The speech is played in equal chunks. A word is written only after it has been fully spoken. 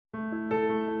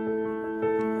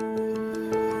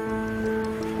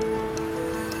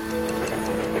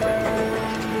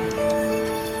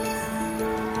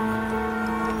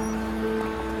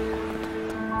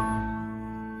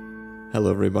Hello,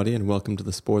 everybody, and welcome to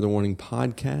the Spoiler Warning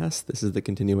podcast. This is the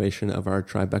continuation of our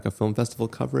Tribeca Film Festival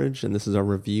coverage, and this is our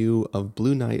review of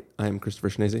Blue Night. I'm Christopher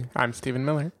Schnese. I'm Stephen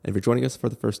Miller. And if you're joining us for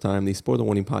the first time, the Spoiler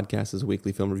Warning podcast is a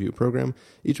weekly film review program.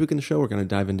 Each week in the show, we're going to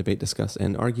dive in, debate, discuss,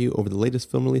 and argue over the latest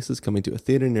film releases coming to a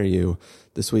theater near you.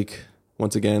 This week,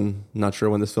 once again, not sure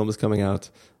when this film is coming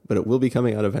out, but it will be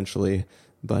coming out eventually.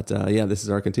 But this is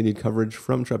our continued coverage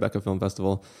from Tribeca Film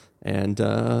Festival. And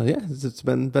it's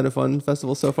been a fun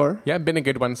festival so far. Yeah, been a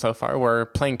good one so far. We're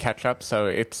playing catch up,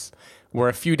 so we're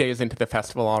a few days into the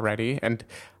festival already. And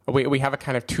we have a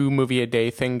kind of 2 movie a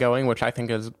day thing going, which I think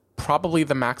is probably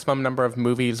the maximum number of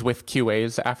movies with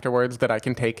QAs afterwards that I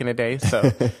can take in a day.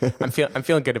 So I'm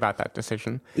feeling good about that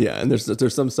decision. Yeah, and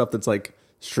there's some stuff that's like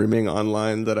streaming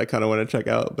online that I kind of want to check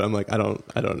out, but I'm like, I don't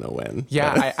know when.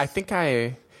 Yeah, I think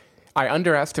I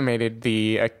underestimated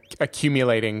the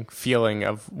accumulating feeling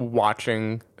of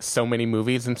watching so many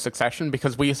movies in succession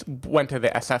because we went to the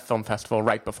SF Film Festival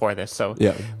right before this. So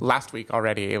last week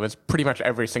already, it was pretty much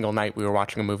every single night we were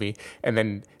watching a movie. And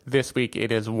then this week,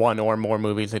 it is 1 or more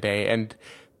movies a day. And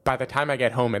by the time I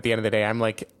get home at the end of the day, I'm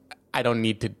like, I don't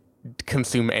need to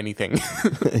consume anything.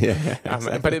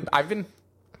 Exactly. But I've been...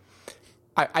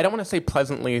 I don't want to say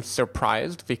pleasantly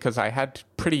surprised because I had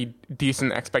pretty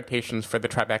decent expectations for the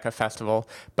Tribeca Festival,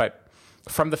 but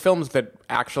from the films that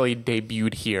actually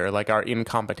debuted here, like are in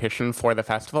competition for the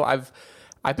festival, I've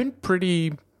been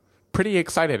pretty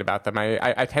excited about them.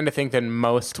 I tend to think that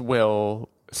most will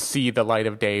see the light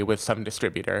of day with some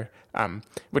distributor,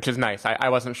 which is nice. I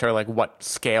wasn't sure like what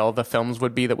scale the films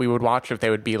would be that we would watch, if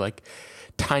they would be like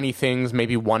tiny things,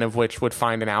 maybe one of which would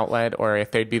find an outlet, or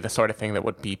if they'd be the sort of thing that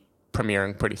would be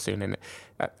premiering pretty soon. And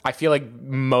I feel like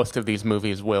most of these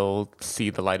movies will see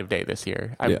the light of day this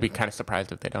year. I would be kind of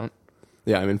surprised if they don't.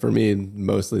 Yeah, I mean, for me,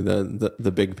 mostly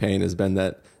the big pain has been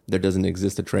that there doesn't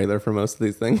exist a trailer for most of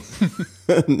these things.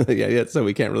 So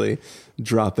we can't really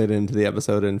drop it into the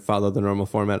episode and follow the normal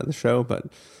format of the show. But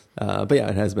yeah,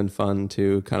 it has been fun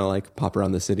to kind of like pop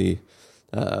around the city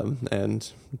and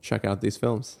check out these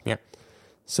films. Yeah.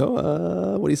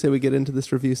 So what do you say we get into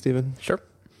this review, Stephen? Sure.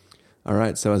 All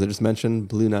right, so as I just mentioned,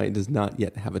 Blue Night does not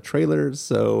yet have a trailer,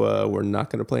 so we're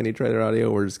not going to play any trailer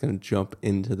audio. We're just going to jump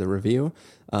into the review.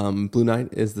 Blue Night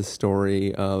is the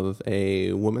story of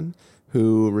a woman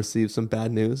who received some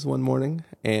bad news one morning,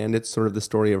 and it's sort of the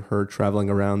story of her traveling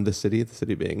around the city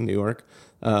being New York,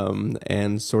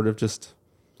 and sort of just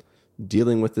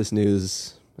dealing with this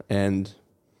news and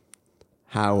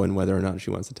how and whether or not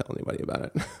she wants to tell anybody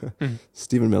about it.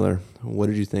 Stephen Miller, what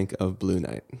did you think of Blue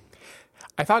Night?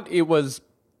 I thought it was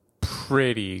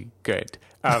pretty good.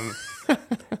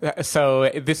 So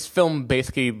this film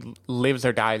basically lives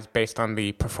or dies based on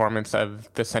the performance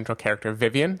of the central character,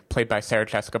 Vivian, played by Sarah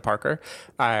Jessica Parker.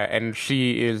 And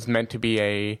she is meant to be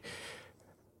a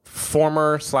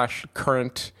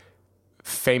former/current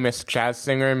famous jazz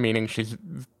singer, meaning she's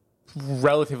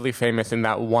relatively famous in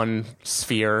that one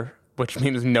sphere, which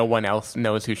means no one else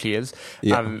knows who she is.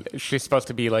 Yeah. She's supposed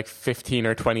to be like 15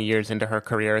 or 20 years into her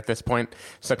career at this point.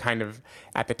 So kind of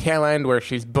at the tail end where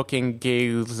she's booking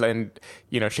gigs and,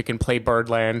 she can play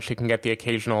Birdland. She can get the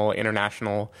occasional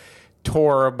international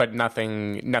tour, but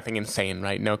nothing insane,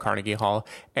 right? No Carnegie Hall.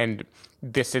 And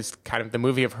this is kind of the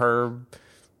movie of her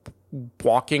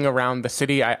walking around the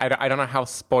city. I don't know how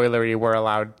spoilery we're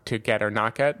allowed to get or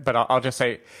not get, but I'll just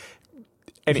say...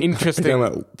 An interesting... Are you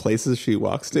talking about places she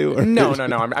walks to? Or? No.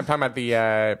 I'm talking about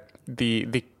the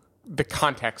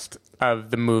context of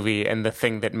the movie and the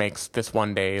thing that makes this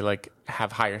one day like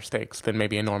have higher stakes than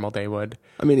maybe a normal day would.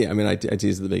 I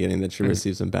teased at the beginning that she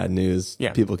received some bad news.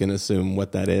 Yeah. People can assume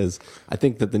what that is. I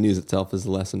think that the news itself is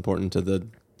less important to the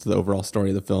overall story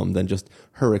of the film than just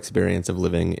her experience of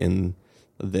living in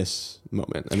this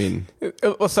moment. I mean...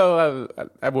 So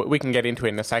we can get into it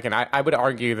in a second. I would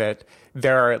argue that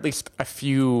there are at least a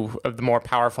few of the more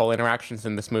powerful interactions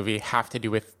in this movie have to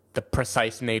do with the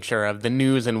precise nature of the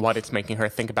news and what it's making her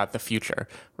think about the future,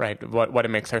 right? What it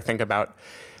makes her think about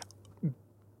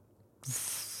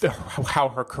how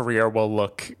her career will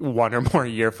look 1 or more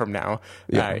year from now,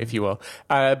 if you will.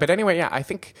 But anyway, I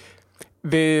think...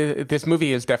 This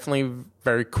movie is definitely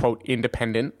very, quote,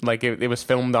 independent. Like, it was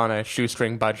filmed on a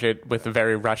shoestring budget with a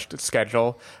very rushed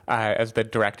schedule, as the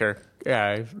director,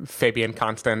 Fabian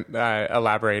Constant,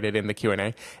 elaborated in the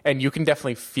Q&A. And you can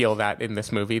definitely feel that in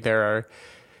this movie.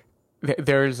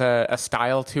 There's a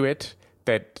style to it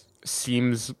that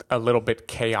seems a little bit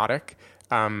chaotic.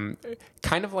 Kind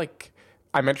of like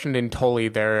I mentioned in Tully,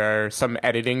 there are some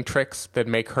editing tricks that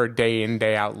make her day in,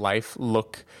 day out life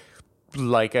look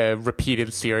like a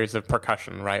repeated series of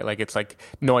percussion, right? Like it's like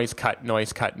noise cut,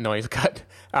 noise cut, noise cut.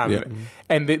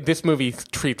 And this movie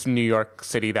treats New York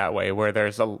City that way, where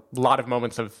there's a lot of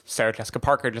moments of Sarah Jessica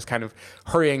Parker just kind of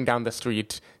hurrying down the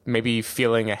street, maybe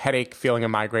feeling a headache, feeling a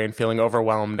migraine, feeling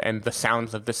overwhelmed, and the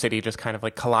sounds of the city just kind of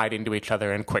like collide into each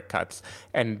other in quick cuts.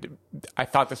 And I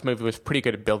thought this movie was pretty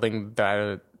good at building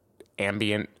the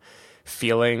ambient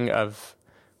feeling of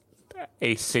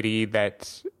a city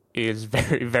that is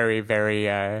very, very,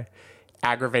 very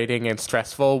aggravating and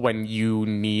stressful when you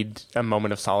need a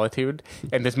moment of solitude.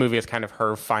 And this movie is kind of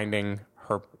her finding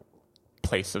her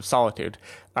place of solitude.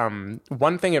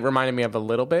 One thing it reminded me of a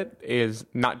little bit is,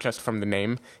 not just from the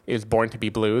name, is Born to Be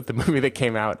Blue, the movie that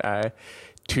came out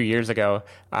 2 years ago,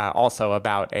 also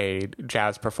about a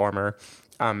jazz performer.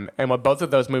 And what both of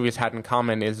those movies had in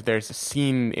common is there's a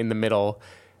scene in the middle,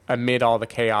 amid all the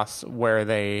chaos, where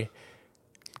they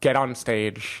get on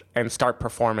stage and start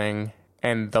performing,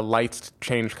 and the lights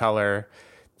change color.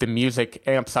 The music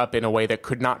amps up in a way that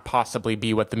could not possibly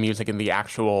be what the music in the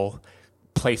actual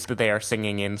place that they are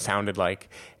singing in sounded like.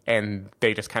 And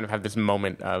they just kind of have this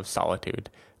moment of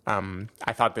solitude.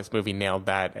 I thought this movie nailed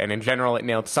that. And in general, it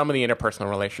nailed some of the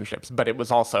interpersonal relationships, but it was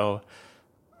also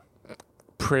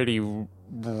pretty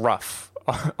rough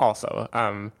also.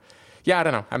 I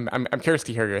don't know. I'm curious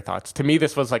to hear your thoughts. To me,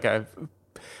 this was like a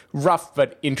rough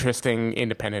but interesting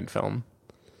independent film.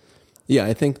 Yeah,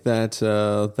 I think that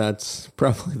that's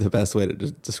probably the best way to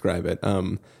describe it.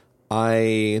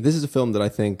 This is a film that I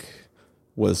think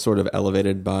was sort of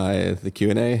elevated by the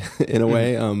Q&A in a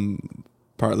way,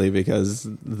 partly because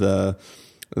the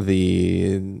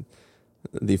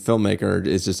filmmaker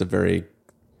is just a very,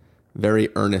 very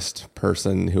earnest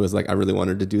person who was like, I really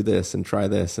wanted to do this and try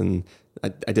this, and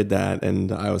I did that,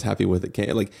 and I was happy with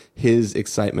it. Like, his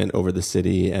excitement over the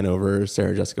city and over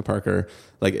Sarah Jessica Parker,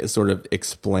 like, it sort of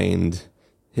explained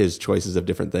his choices of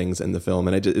different things in the film,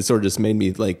 and it sort of just made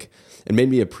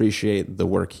me appreciate the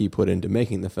work he put into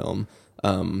making the film.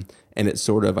 And it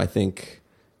sort of, I think,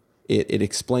 it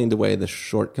explained away the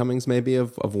shortcomings maybe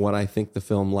of what I think the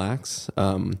film lacks.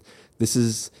 This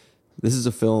is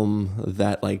a film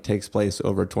that like takes place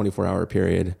over a 24-hour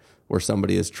period where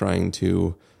somebody is trying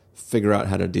to figure out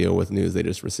how to deal with news they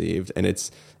just received. And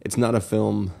it's not a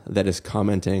film that is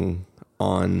commenting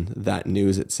on that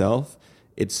news itself.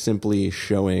 It's simply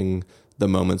showing the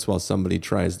moments while somebody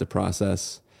tries to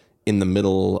process in the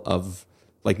middle of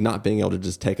like not being able to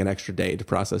just take an extra day to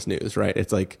process news, right?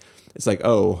 It's like,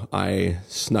 oh, I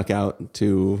snuck out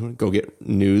to go get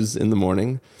news in the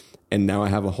morning, and now I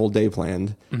have a whole day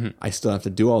planned. Mm-hmm. I still have to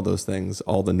do all those things.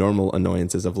 All the normal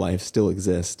annoyances of life still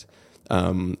exist.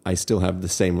 I still have the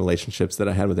same relationships that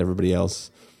I had with everybody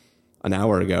else an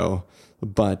hour ago,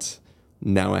 but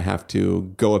now I have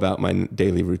to go about my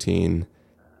daily routine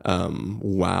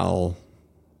while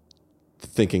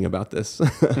thinking about this.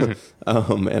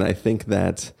 Mm-hmm. And I think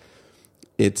that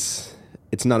it's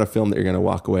not a film that you're going to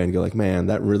walk away and go like, man,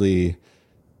 that really,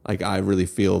 like, I really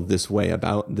feel this way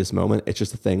about this moment. It's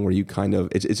just a thing where you kind of,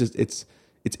 it's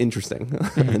interesting.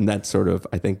 Mm-hmm. And that's sort of,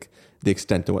 I think, the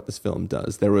extent to what this film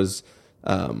does. There was,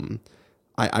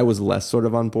 I was less sort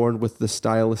of on board with the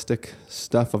stylistic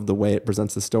stuff of the way it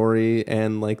presents the story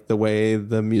and like the way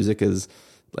the music is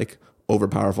like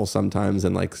overpowerful sometimes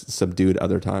and like subdued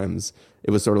other times. It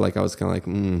was sort of like I was kind of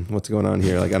like, what's going on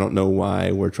here? Like, I don't know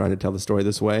why we're trying to tell the story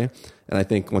this way. And I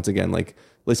think once again, like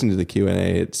listening to the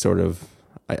Q&A, it's sort of,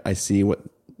 I see what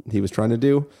he was trying to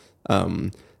do.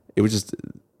 It was just,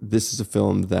 this is a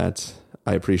film that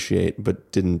I appreciate,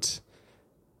 but didn't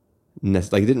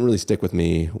really stick with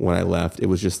me when I left. It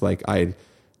was just like, I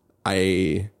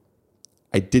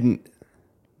didn't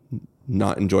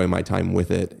not enjoy my time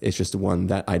with it. It's just one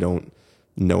that I don't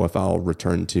know if I'll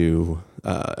return to,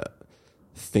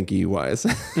 thinky wise,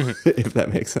 mm-hmm. if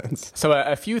that makes sense. So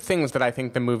a few things that I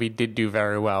think the movie did do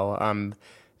very well.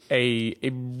 A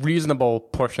reasonable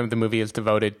portion of the movie is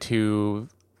devoted to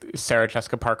Sarah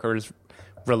Jessica Parker's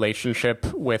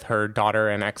relationship with her daughter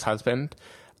and ex-husband.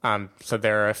 So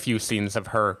there are a few scenes of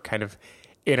her kind of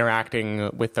interacting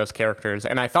with those characters.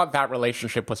 And I thought that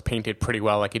relationship was painted pretty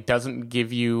well. Like, it doesn't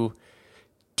give you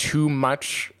too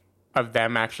much of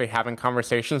them actually having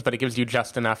conversations, but it gives you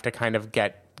just enough to kind of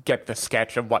get the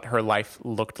sketch of what her life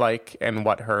looked like and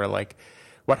what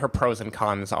her pros and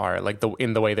cons are, like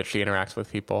in the way that she interacts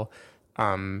with people.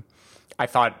 I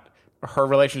thought her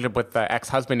relationship with the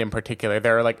ex-husband in particular,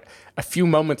 there are like a few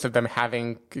moments of them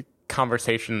having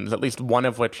conversations, at least one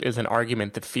of which is an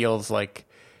argument that feels like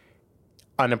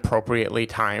unappropriately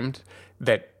timed,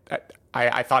 that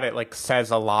I thought it like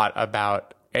says a lot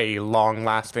about a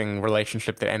long-lasting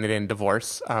relationship that ended in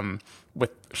divorce.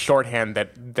 shorthand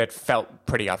that felt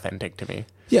pretty authentic to me.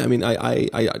 Yeah, I mean, I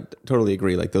totally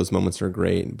agree. Like, those moments are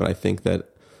great, but I think that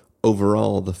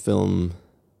overall the film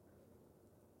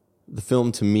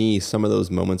to me, some of those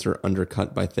moments are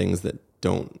undercut by things that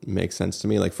don't make sense to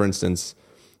me. Like, for instance,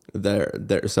 Sarah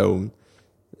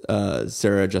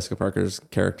Jessica Parker's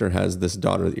character has this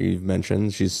daughter that you've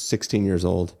mentioned. She's 16 years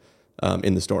old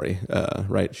in the story,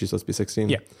 right? She's supposed to be 16?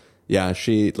 Yeah. Yeah,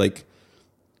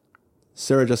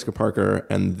 Sarah Jessica Parker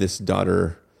and this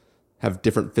daughter have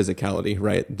different physicality,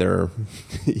 right? They're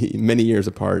many years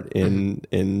apart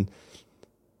in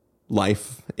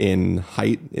life, in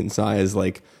height, in size.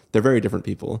 Like, they're very different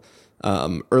people.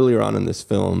 Earlier on in this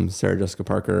film, Sarah Jessica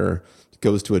Parker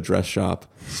goes to a dress shop,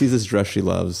 sees this dress she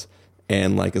loves,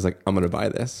 and like is like, I'm going to buy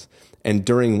this. And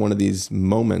during one of these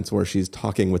moments where she's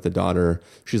talking with the daughter,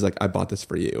 she's like, I bought this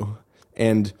for you.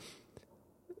 And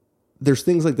there's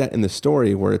things like that in the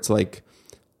story where it's like,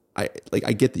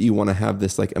 I get that you want to have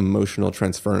this like emotional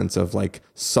transference of like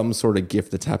some sort of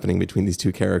gift that's happening between these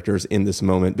two characters in this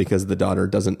moment because the daughter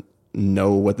doesn't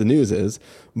know what the news is.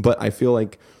 But I feel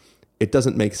like it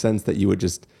doesn't make sense that you would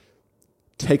just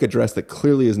take a dress that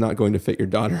clearly is not going to fit your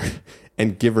daughter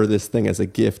and give her this thing as a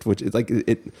gift, which is like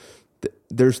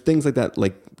there's things like that,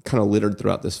 like kind of littered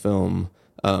throughout this film.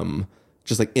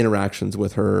 Just like interactions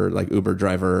with her, like Uber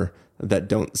driver, that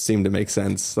don't seem to make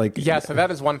sense. Like, yeah, so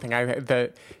that is one thing.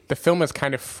 The film is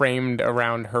kind of framed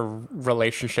around her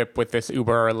relationship with this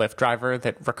Uber or Lyft driver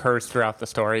that recurs throughout the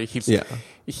story.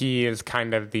 He is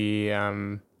kind of the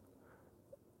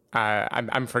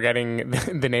I'm forgetting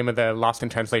the name of the Lost in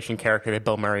Translation character that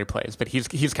Bill Murray plays, but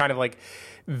he's kind of like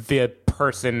the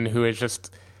person who is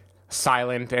just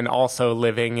silent and also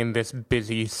living in this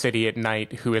busy city at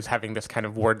night, who is having this kind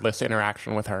of wordless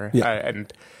interaction with her.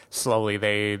 And slowly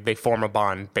they form a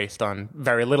bond based on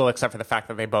very little, except for the fact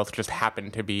that they both just happen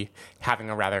to be having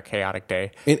a rather chaotic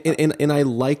day. And I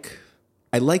like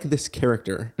this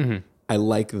character. Mm-hmm. I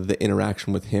like the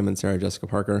interaction with him and Sarah Jessica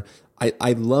Parker.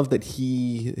 I love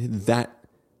that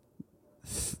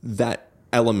that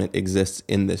element exists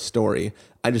in this story.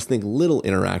 I just think little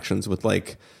interactions with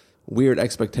like weird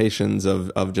expectations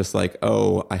of just like,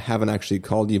 oh, I haven't actually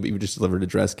called you, but you just delivered a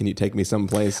dress. Can you take me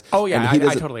someplace? Oh yeah,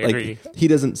 I totally agree. He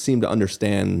doesn't seem to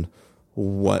understand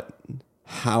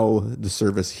how the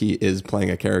service he is playing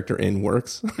a character in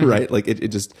works, right? Like it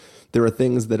just, there are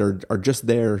things that are just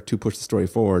there to push the story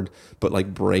forward, but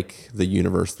like break the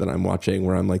universe that I'm watching,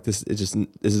 where I'm like, this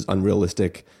is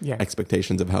unrealistic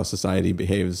expectations of how society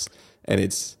behaves. And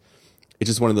it's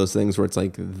just one of those things where it's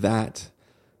like that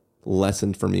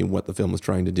lessened for me what the film was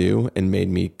trying to do and made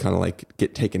me kind of like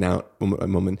get taken out a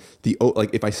moment.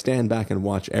 Like if I stand back and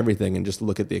watch everything and just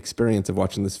look at the experience of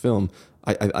watching this film,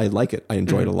 I like it. I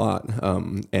enjoyed it a lot.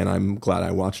 And I'm glad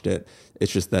I watched it.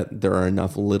 It's just that there are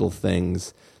enough little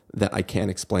things that I can't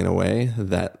explain away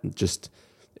that just,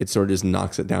 it sort of just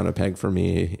knocks it down a peg for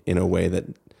me in a way that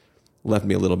left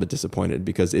me a little bit disappointed,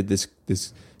 because this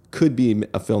could be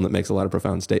a film that makes a lot of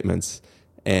profound statements,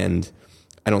 and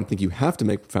I don't think you have to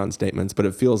make profound statements, but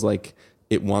it feels like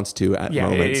it wants to at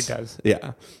moments. Yeah, it does.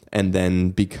 Yeah. And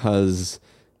then because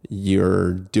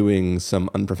you're doing some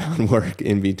unprofound work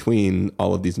in between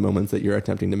all of these moments that you're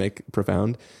attempting to make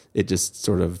profound, it just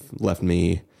sort of left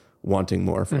me wanting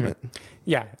more from it.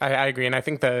 Yeah, I agree. And I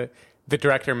think the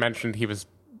director mentioned he was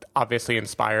obviously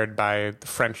inspired by the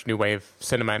French New Wave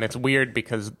cinema. And it's weird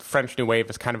because French New Wave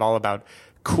is kind of all about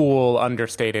cool,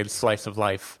 understated slice of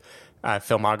life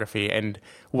filmography. And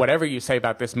whatever you say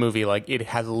about this movie, like, it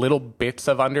has little bits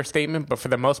of understatement, but for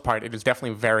the most part, it is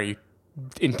definitely very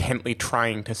intently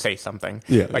trying to say something.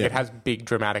 It has big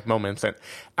dramatic moments. And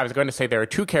I was going to say there are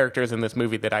two characters in this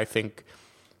movie that I think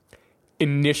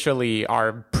initially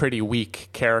are pretty weak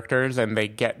characters, and they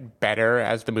get better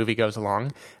as the movie goes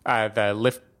along. The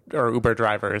Lyft or Uber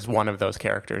driver is one of those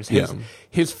characters.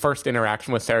 His first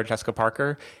interaction with Sarah Jessica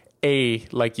Parker,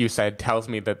 like you said, tells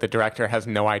me that the director has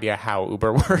no idea how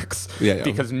Uber works.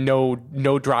 Because no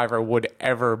driver would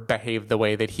ever behave the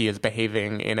way that he is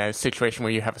behaving in a situation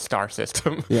where you have a star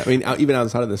system. I mean, even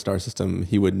outside of the star system,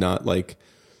 he would not, like,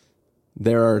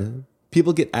 there are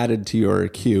people get added to your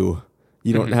queue.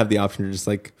 You don't have the option to just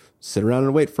like sit around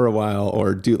and wait for a while,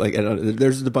 or do like,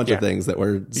 there's a bunch of things that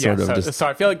were So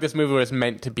I feel like this movie was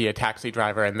meant to be a taxi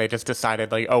driver, and they just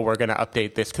decided like, oh, we're going to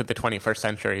update this to the 21st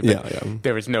century. But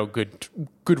there was no good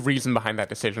reason behind that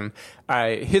decision.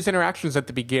 His interactions at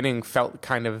the beginning felt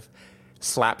kind of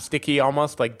slapsticky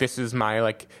almost. Like, this is my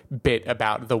like bit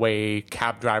about the way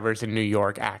cab drivers in New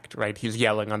York act, right? He's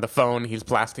yelling on the phone, he's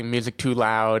blasting music too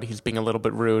loud, he's being a little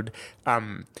bit rude.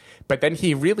 But then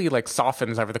he really like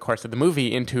softens over the course of the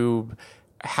movie into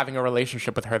having a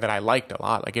relationship with her that I liked a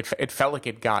lot. Like it felt like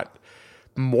it got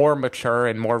more mature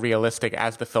and more realistic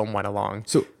as the film went along.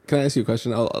 So can I ask you a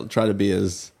question? I'll try to be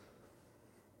as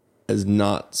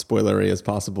not spoilery as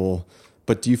possible,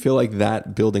 but do you feel like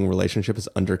that building relationship is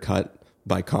undercut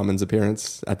by Common's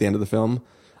appearance at the end of the film?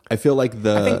 I feel like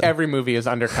I think every movie is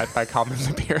undercut by Common's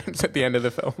appearance at the end of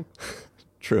the film.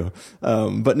 True.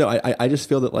 But no, I just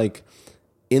feel that like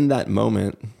in that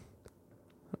moment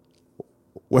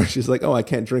where she's like, oh, I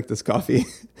can't drink this coffee.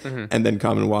 Mm-hmm. And then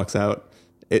Common walks out.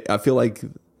 I feel like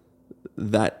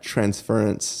that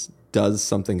transference does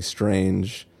something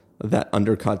strange that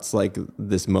undercuts like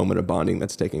this moment of bonding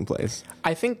that's taking place.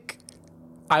 I think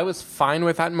I was fine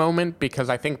with that moment because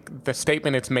I think the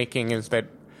statement it's making is that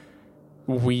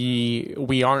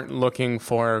we aren't looking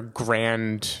for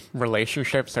grand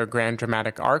relationships or grand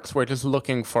dramatic arcs. We're just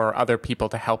looking for other people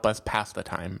to help us pass the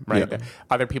time, right? Yeah.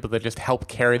 Other people that just help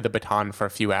carry the baton for a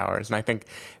few hours. And I think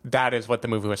that is what the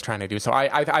movie was trying to do. So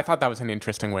I thought that was an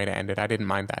interesting way to end it. I didn't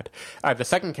mind that. The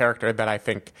second character that I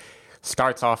think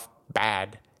starts off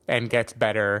bad and gets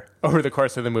better over the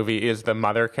course of the movie is the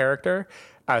mother character.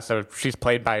 So she's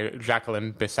played by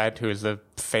Jacqueline Bisset, who is a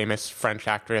famous French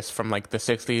actress from like the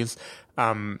 60s.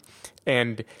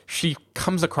 And she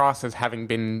comes across as having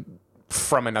been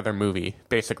from another movie,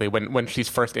 basically, when she's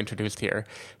first introduced here.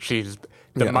 She's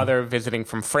the mother visiting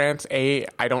from France. I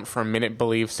don't for a minute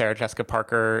believe Sarah Jessica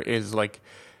Parker is like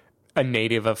a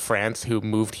native of France who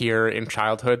moved here in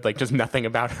childhood. Like, just nothing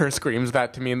about her screams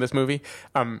that to me in this movie.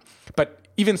 But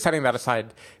even setting that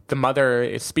aside, the mother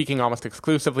is speaking almost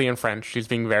exclusively in French. She's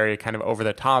being very kind of over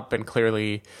the top and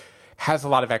clearly has a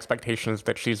lot of expectations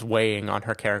that she's weighing on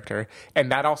her character.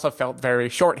 And that also felt very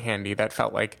shorthandy. That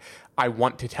felt like, I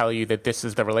want to tell you that this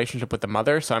is the relationship with the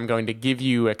mother, so I'm going to give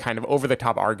you a kind of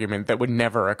over-the-top argument that would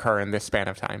never occur in this span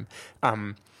of time.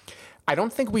 I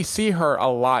don't think we see her a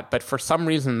lot, but for some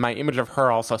reason, my image of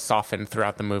her also softened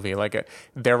throughout the movie. Like,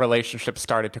 their relationship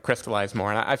started to crystallize more.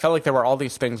 And I felt like there were all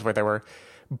these things where there were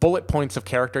bullet points of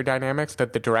character dynamics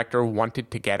that the director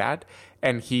wanted to get at,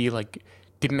 and he, like,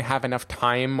 didn't have enough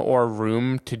time or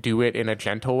room to do it in a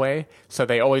gentle way. So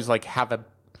they always, like, have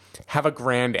a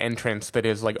grand entrance that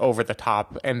is like over the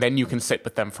top, and then you can sit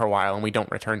with them for a while and we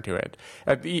don't return to it.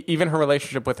 Even her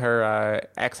relationship with her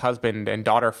ex-husband and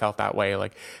daughter felt that way.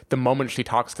 Like, the moment she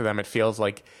talks to them, it feels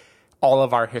like all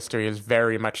of our history is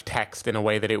very much text in a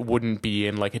way that it wouldn't be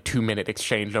in like a 2-minute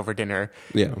exchange over dinner.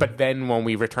 Yeah. But then when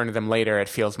we return to them later, it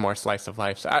feels more slice of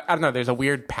life. So I don't know, there's a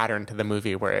weird pattern to the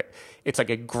movie where it's like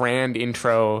a grand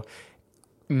intro.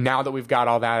 Now that we've got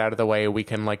all that out of the way, we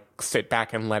can like sit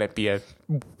back and let it be a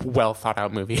well thought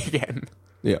out movie again.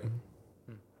 Yeah.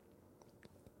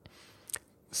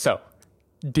 So,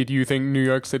 did you think New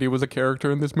York City was a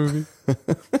character in this movie?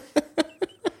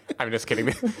 I'm just kidding.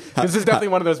 This is definitely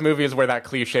one of those movies where that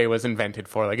cliche was invented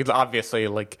for. Like, it's obviously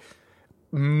like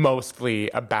mostly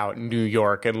about New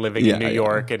York and living in New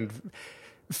York and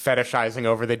fetishizing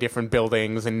over the different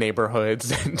buildings and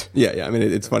neighborhoods. And I mean,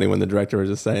 it's funny when the director was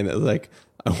just saying that, like,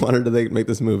 I wanted to make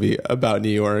this movie about New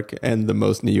York, and the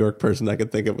most New York person I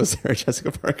could think of was Sarah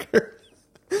Jessica Parker.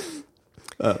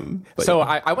 So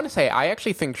I want to say, I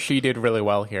actually think she did really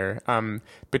well here.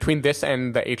 Between this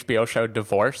and the HBO show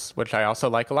Divorce, which I also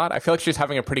like a lot, I feel like she's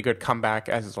having a pretty good comeback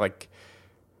as like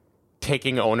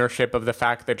taking ownership of the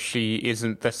fact that she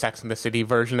isn't the Sex and the City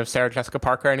version of Sarah Jessica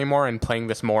Parker anymore, and playing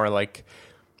this more like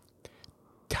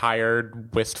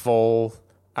tired, wistful,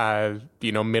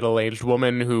 middle-aged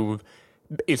woman who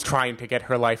is trying to get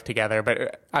her life together.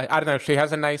 But I don't know, she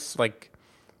has a nice, like,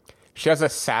 she has a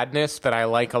sadness that I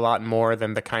like a lot more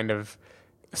than the kind of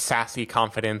sassy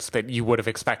confidence that you would have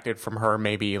expected from her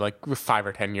maybe like 5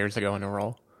 or 10 years ago in a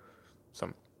role.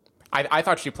 So I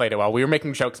thought she played it well. We were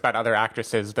making jokes about other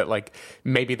actresses that like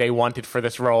maybe they wanted for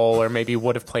this role or maybe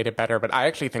would have played it better, but I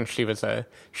actually think she was a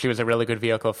really good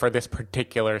vehicle for this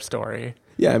particular story.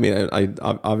 Yeah, I mean, I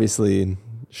obviously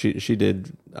she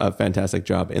did a fantastic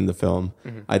job in the film.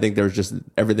 Mm-hmm. I think there was just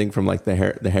everything from like the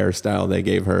hairstyle they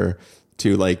gave her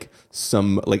to like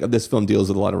some, like, this film deals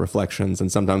with a lot of reflections,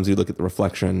 and sometimes you look at the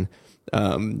reflection,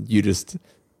 you just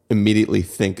immediately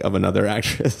think of another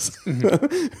actress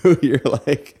who you're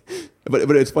like, but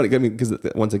it's funny, I mean, because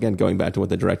once again, going back to what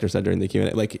the director said during the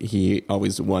Q&A, like, he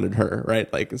always wanted her,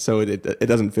 right? Like, so it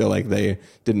doesn't feel like they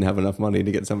didn't have enough money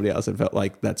to get somebody else. It felt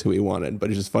like that's who he wanted, but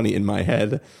it's just funny in my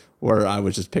head where I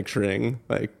was just picturing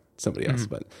like somebody else.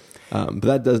 Mm-hmm.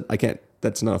 But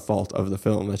that's not a fault of the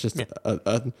film. That's just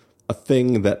a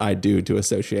thing that I do to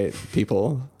associate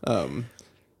people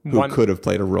who could have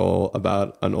played a role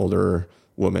about an older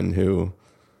woman who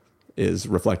is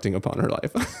reflecting upon her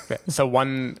life. So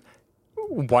one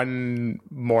one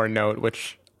more note,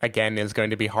 which again is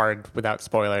going to be hard without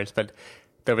spoilers, but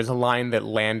there was a line that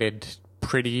landed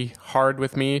pretty hard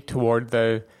with me toward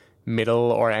the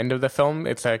middle or end of the film.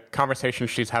 It's a conversation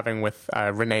she's having with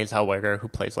Renee Zellweger, who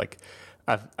plays like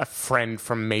a friend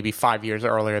from maybe 5 years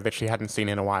earlier that she hadn't seen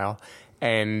in a while.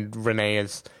 And Renee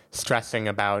is stressing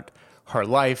about her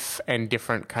life and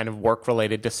different kind of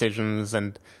work-related decisions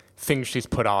and things she's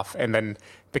put off. And then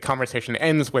the conversation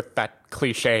ends with that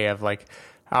cliche of like,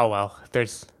 oh, well,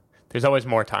 there's always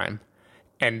more time.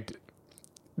 And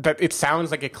that it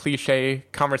sounds like a cliche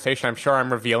conversation. I'm sure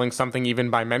I'm revealing something even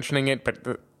by mentioning it, but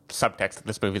the subtext of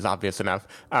this movie is obvious enough.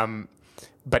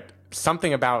 But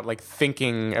something about like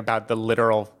thinking about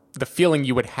the feeling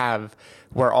you would have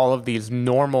where all of these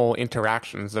normal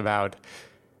interactions about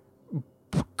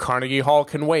Carnegie Hall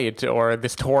can wait or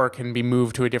this tour can be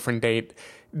moved to a different date.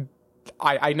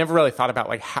 I never really thought about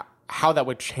like how that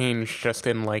would change just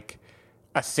in like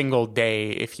a single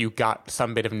day if you got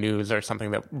some bit of news or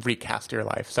something that recast your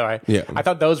life. So I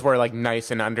thought those were like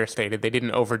nice and understated. They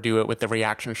didn't overdo it with the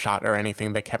reaction shot or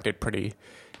anything. They kept it pretty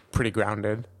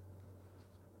grounded.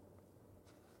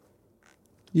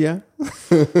 Yeah.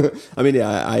 I mean,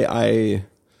 yeah, I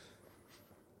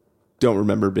don't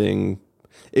remember being...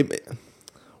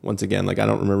 Once again, like I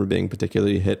don't remember being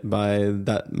particularly hit by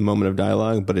that moment of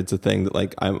dialogue, but it's a thing that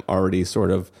like I'm already sort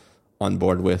of on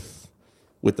board with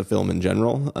the film in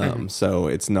general. So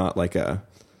it's not like I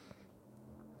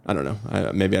don't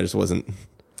know. Maybe I just wasn't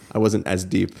as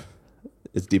deep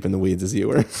in the weeds as you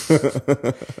were.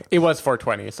 It was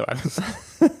 420, so I was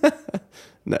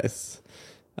nice.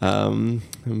 Any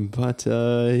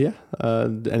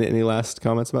last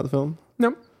comments about the film?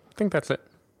 No, I think that's it.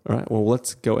 All right, well,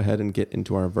 let's go ahead and get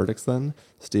into our verdicts then.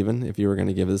 Stephen, if you were going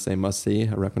to give this a must-see,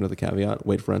 a recommend with a caveat,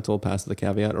 wait for rental, pass with a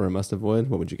caveat, or a must-avoid,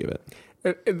 what would you give it?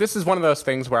 This is one of those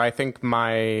things where I think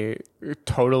my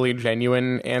totally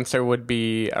genuine answer would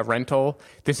be a rental.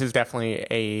 This is definitely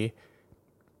a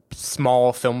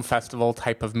small film festival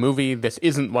type of movie. This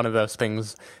isn't one of those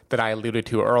things that I alluded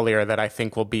to earlier that I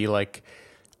think will be like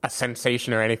a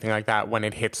sensation or anything like that when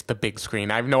it hits the big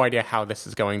screen. I have no idea how this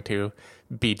is going to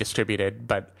be distributed,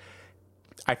 but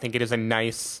I think it is a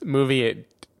nice movie.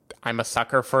 I'm a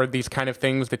sucker for these kind of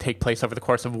things that take place over the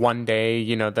course of one day,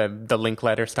 you know, the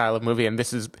Linkletter style of movie, and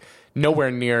this is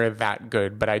nowhere near that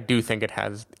good, but I do think it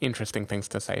has interesting things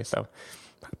to say, so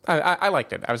I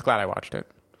liked it. I was glad I watched it.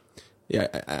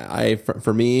 Yeah,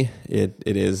 for me, it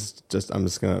is just, I'm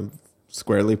just going to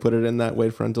squarely put it in that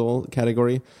wait for rental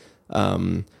category.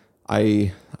 I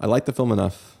like the film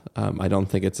enough. I don't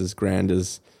think it's as grand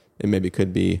as it maybe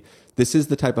could be. This is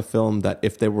the type of film that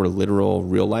if there were literal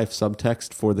real life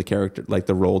subtext for the character, like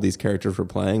the role these characters were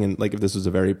playing, and like if this was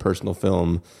a very personal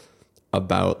film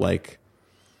about like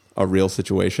a real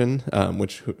situation,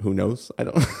 which who knows? I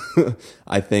don't.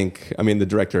 I mean, the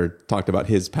director talked about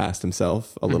his past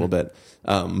himself a little bit,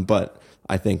 but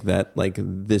I think that like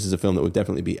this is a film that would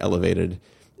definitely be elevated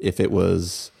if it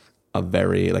was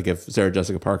if Sarah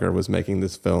Jessica Parker was making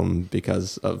this film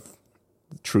because of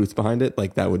truth behind it,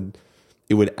 like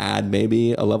it would add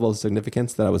maybe a level of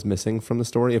significance that I was missing from the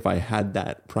story if I had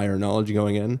that prior knowledge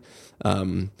going in.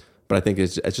 But I think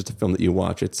it's just a film that you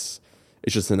watch. It's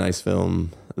just a nice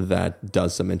film that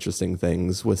does some interesting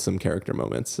things with some character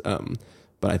moments.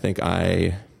 But I think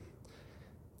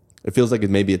it feels like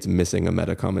maybe it's missing a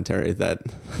meta commentary that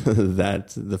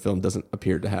the film doesn't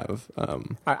appear to have.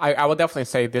 I will definitely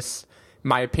say this.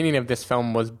 My opinion of this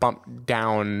film was bumped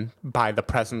down by the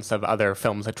presence of other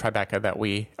films at Tribeca that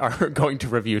we are going to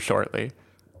review shortly.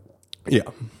 Yeah.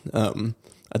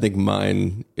 I think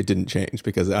mine, it didn't change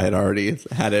because I had already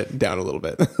had it down a little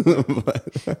bit.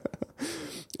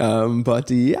 But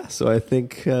yeah, so I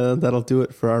think that'll do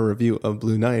it for our review of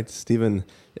Blue Night. Stephen,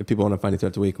 if people want to find you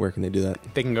throughout the week, where can they do that?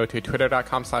 They can go to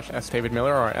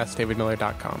twitter.com/sdavidmiller or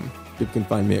sdavidmiller.com. People can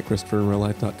find me at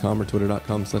christopherreallife.com or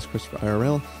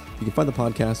twitter.com/christopherIRL. You can find the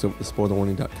podcast over at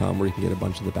spoilerwarning.com, where you can get a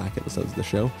bunch of the back episodes of the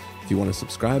show. If you want to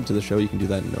subscribe to the show, you can do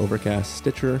that in Overcast,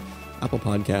 Stitcher, Apple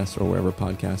Podcasts, or wherever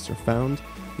podcasts are found.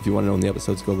 If you want to know when the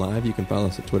episodes go live, you can follow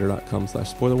us at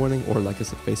twitter.com/spoilerwarning or like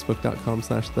us at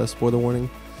facebook.com/thespoilerwarning.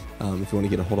 If you want to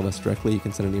get a hold of us directly, you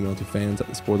can send an email to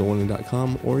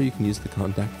fans@thespoilerwarning.com, or you can use the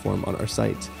contact form on our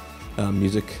site.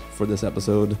 Music for this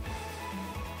episode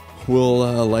will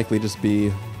likely just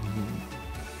be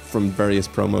from various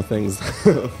promo things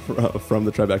from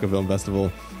the Tribeca Film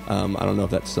Festival. I don't know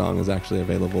if that song is actually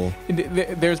available.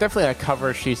 There's definitely a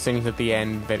cover she sings at the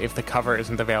end that if the cover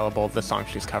isn't available, the song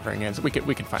she's covering is. We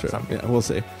can find some. Yeah, we'll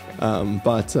see.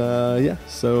 Yeah,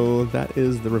 so that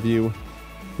is the review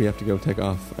we have to go take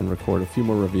off and record a few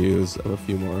more reviews of a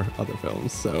few more other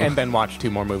films. So And then watch 2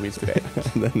 more movies today.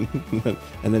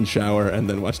 and then shower and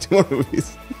then watch 2 more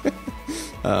movies.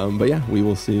 But yeah, we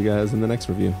will see you guys in the next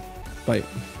review. Bye.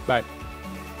 Bye.